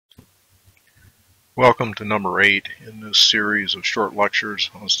Welcome to number 8 in this series of short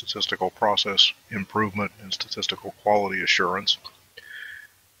lectures on statistical process improvement and statistical quality assurance.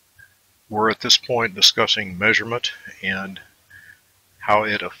 We're at this point discussing measurement and how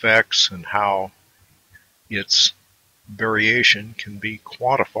it affects and how its variation can be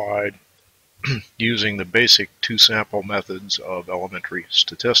quantified using the basic two-sample methods of elementary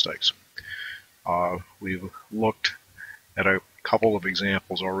statistics. We've looked at a couple of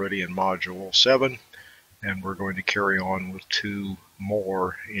examples already in Module 7, and we're going to carry on with 2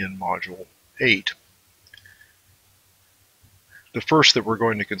 more in Module 8. The first that we're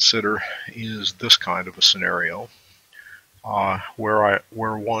going to consider is this kind of a scenario where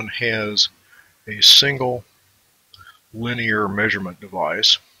one has a single linear measurement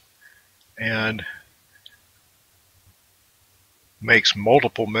device and makes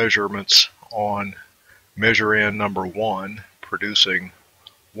multiple measurements on measurand number 1, producing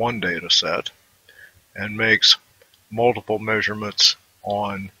one data set, and makes multiple measurements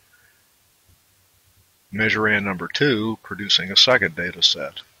on measurand number 2, producing a second data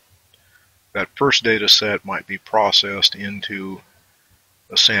set. That first data set might be processed into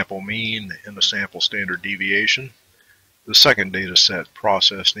a sample mean and a sample standard deviation. The second data set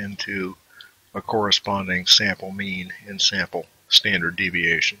processed into a corresponding sample mean and sample standard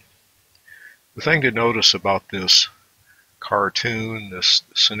deviation. The thing to notice about this cartoon, this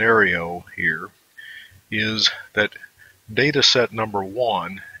scenario here, is that data set number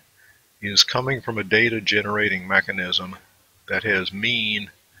 1 is coming from a data generating mechanism that has mean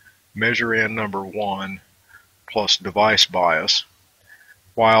measurand number 1 plus device bias,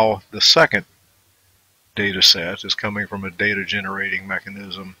 while the second data set is coming from a data generating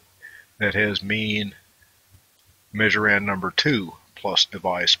mechanism that has mean measurand number 2 plus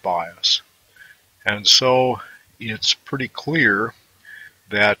device bias. And so it's pretty clear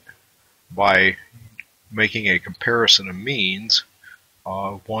that by making a comparison of means,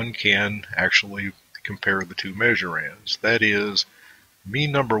 one can actually compare the two measurands. That is,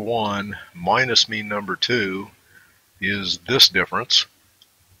 mean number 1 minus mean number 2 is this difference,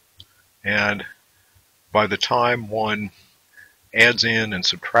 and by the time one adds in and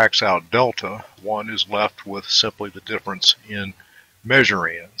subtracts out delta, one is left with simply the difference in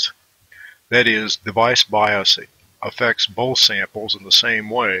measurands. That is, device bias affects both samples in the same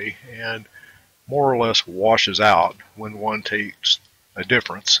way and more or less washes out when one takes a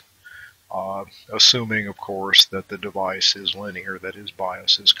difference, assuming, of course, that the device is linear, that is,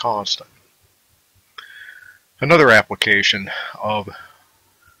 bias is constant. Another application of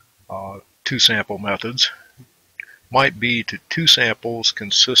two-sample methods might be to two samples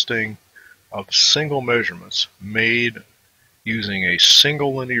consisting of single measurements made using a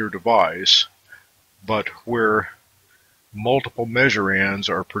single linear device, but where multiple measurands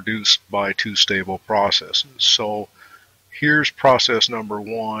are produced by two stable processes. So here's process number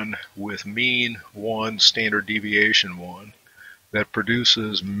 1 with mean 1, standard deviation 1, that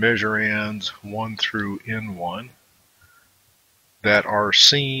produces measurands 1 through N1 that are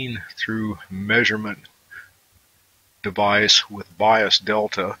seen through measurement device with bias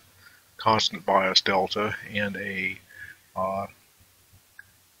delta, constant bias delta, and a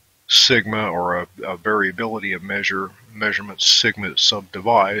sigma, or a variability of measurement sigma sub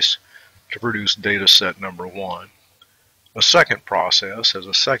device, to produce data set number 1. A second process has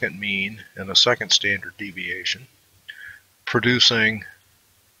a second mean and a second standard deviation, producing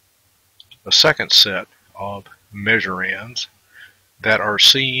a second set of measurands that are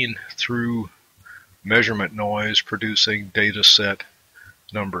seen through measurement noise, producing data set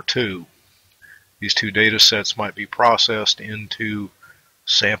number 2. These two data sets might be processed into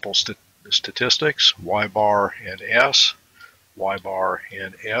sample statistics, Y bar and S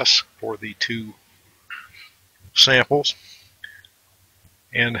for the two samples.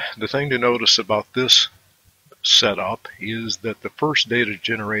 And the thing to notice about this setup is that the first data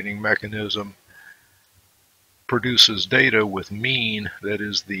generating mechanism produces data with mean, that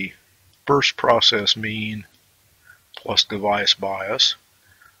is the first process mean plus device bias,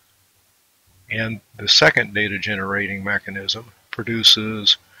 and the second data generating mechanism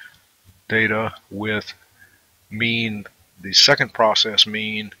produces data with mean, the second process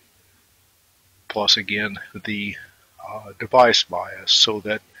mean, plus again the device bias, so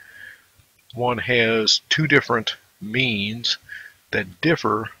that one has two different means that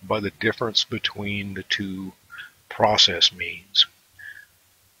differ by the difference between the two process means.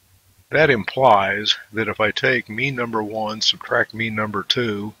 That implies that if I take mean number 1, subtract mean number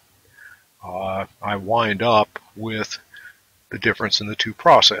 2, I wind up with the difference in the two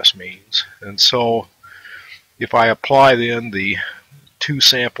process means. And so if I apply then the two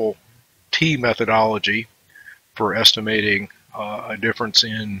sample P methodology for estimating a difference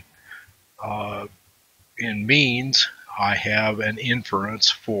in means, I have an inference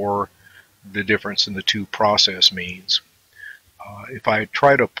for the difference in the two process means. If I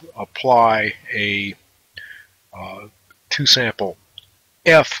try to apply a two-sample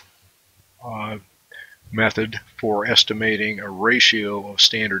F method for estimating a ratio of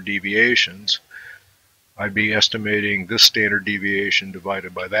standard deviations, I'd be estimating this standard deviation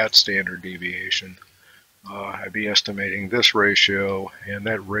divided by that standard deviation. I'd be estimating this ratio, and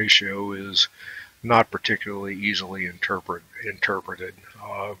that ratio is not particularly easily interpreted,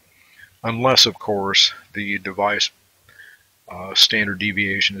 unless, of course, the device standard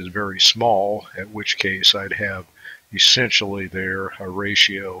deviation is very small, at which case I'd have essentially there a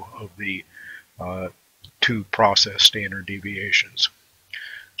ratio of the two process standard deviations.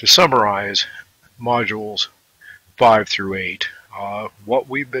 To summarize modules 5 through 8, what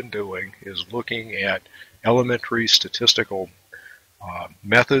we've been doing is looking at elementary statistical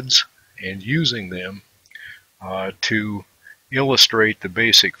methods and using them to illustrate the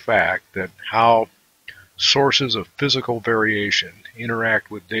basic fact that how sources of physical variation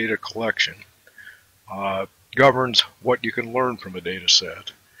interact with data collection governs what you can learn from a data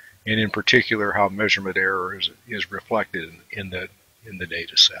set, and in particular how measurement error is reflected in the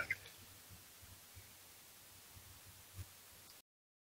data set.